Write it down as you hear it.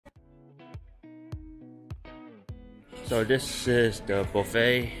So this is the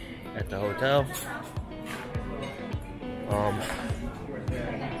buffet at the hotel.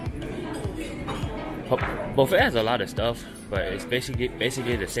 Buffet has a lot of stuff, but it's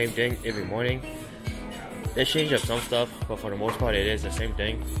basically the same thing every morning. They change up some stuff, but for the most part it is the same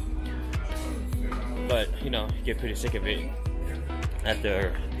thing. But you know, you get pretty sick of it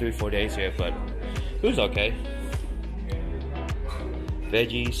after 3-4 days here, but it was okay.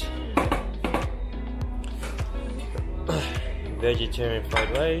 Veggies, vegetarian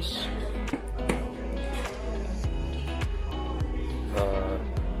fried rice,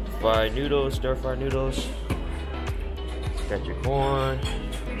 fried noodles, stir-fried noodles. Got your corn,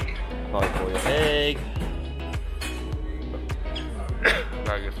 hard-boiled egg,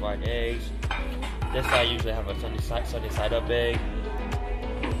 got your fried eggs. This I usually have a sunny side up egg.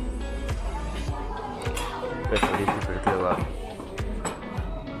 Wait for these people to clear up.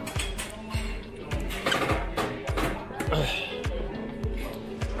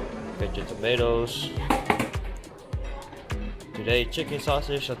 Get your tomatoes. Today chicken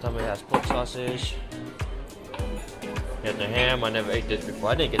sausage, sometimes it has pork sausage. Got the ham, I never ate this before.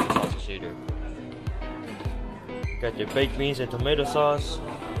 I didn't get the sausage either. Got your baked beans and tomato sauce.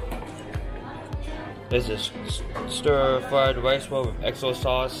 There's a stir-fried rice bowl with XO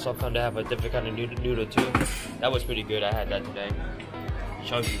sauce. Sometimes they have a different kind of noodle too. That was pretty good. I had that today.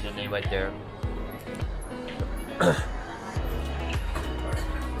 Chunky, the name right there.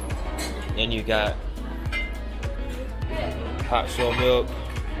 Then you got hot soy milk,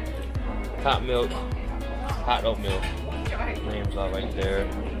 hot oat milk. Names are right there.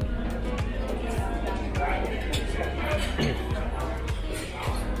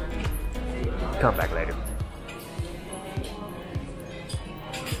 Come back later.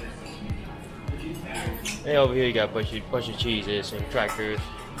 And over here you got a bunch of cheeses and crackers.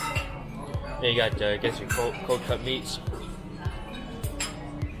 Then you got get some cold cut meats.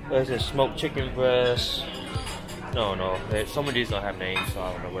 There's a smoked chicken breast. No, some of these don't have names, so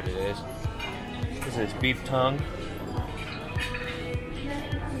I don't know what it is. This is beef tongue.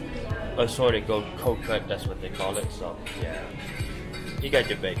 Assorted cold cut, that's what they call it. So yeah. You got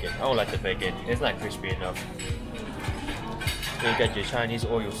your bacon. I don't like the bacon. It's not crispy enough. Then you got your Chinese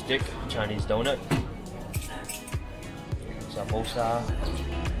oil stick, Chinese donut, samosa,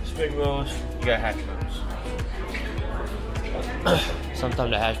 spring rolls. You got hash browns.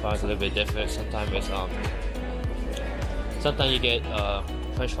 Sometimes the hash browns are a little bit different. Sometimes it's sometimes you get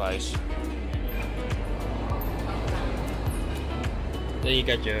French fries. Then you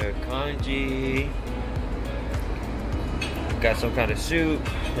got your congee. Got some kind of soup,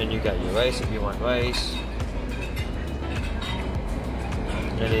 and you got your rice if you want rice.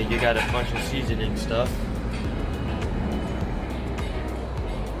 And then you got a bunch of seasoning stuff.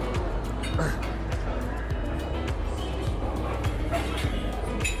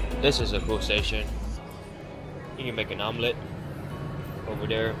 This is a cool station. You can make an omelet over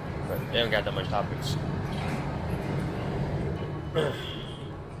there, but they don't got that much toppings.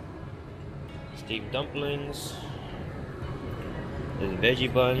 Steamed dumplings. There's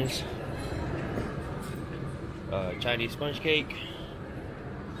veggie buns, Chinese sponge cake,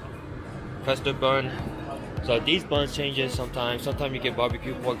 custard bun. So these buns changes sometimes. Sometimes you get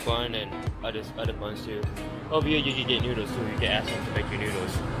barbecue pork bun and other buns too. Over here you can get noodles too. You can ask them to make your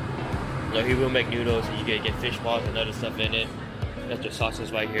noodles. So he will make noodles, and you can get fish balls and other stuff in it. That's the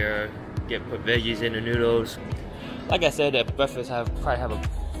sauces right here. Put veggies in the noodles. Like I said, that breakfast have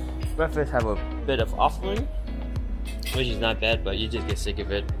a bit of offering, which is not bad, but you just get sick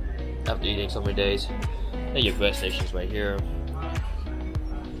of it after eating so many days. And your bread stations right here.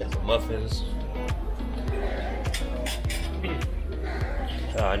 Got some muffins.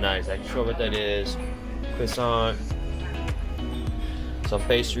 Not exactly sure what that is. Croissant. Some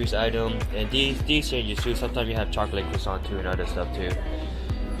pastries item. And these changes too. Sometimes you have chocolate croissant too and other stuff too.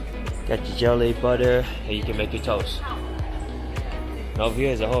 Got your jelly, butter, and you can make your toast. And over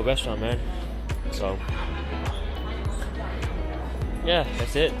here is a whole restaurant, man. So yeah,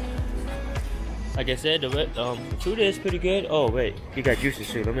 that's it. Like I said, the food is pretty good. Oh wait, you got juices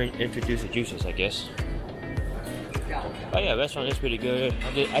too. Let me introduce the juices, I guess. Oh yeah, restaurant is pretty good.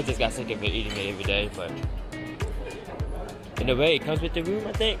 I just got sick of it eating it every day, but in a way, it comes with the room,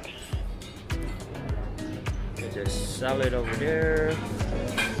 I think. There's a salad over there.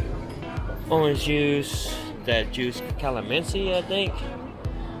 Orange juice. That juice calamansi, I think.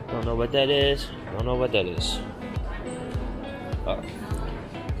 Don't know what that is.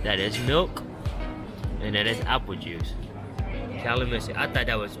 That is milk, and that is apple juice. Calamansi. I thought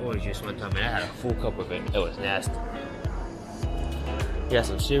that was orange juice one time, and I had a full cup of it. It was nasty. You got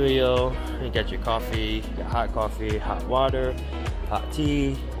some cereal, you got your coffee, your hot coffee, hot water, hot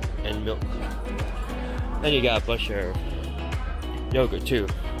tea, and milk. Then you got a bunch of yogurt too,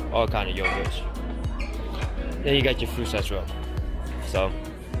 all kind of yogurts. Then you got your fruits as well. So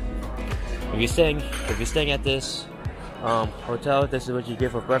if you're staying at this hotel, this is what you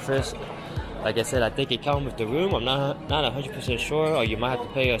get for breakfast. Like I said, I think it comes with the room. I'm not 100% sure, or you might have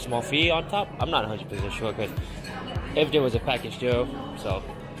to pay a small fee on top. I'm not 100% sure because everything was a package deal. So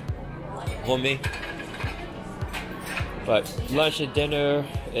for me. But lunch and dinner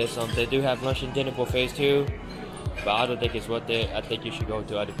is they do have lunch and dinner buffets too. But I don't think it's worth it. I think you should go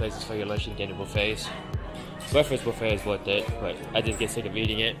to other places for your lunch and dinner buffets. Breakfast buffet is worth it, but I just get sick of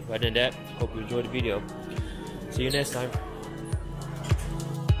eating it. Other than that, hope you enjoyed the video. See you next time.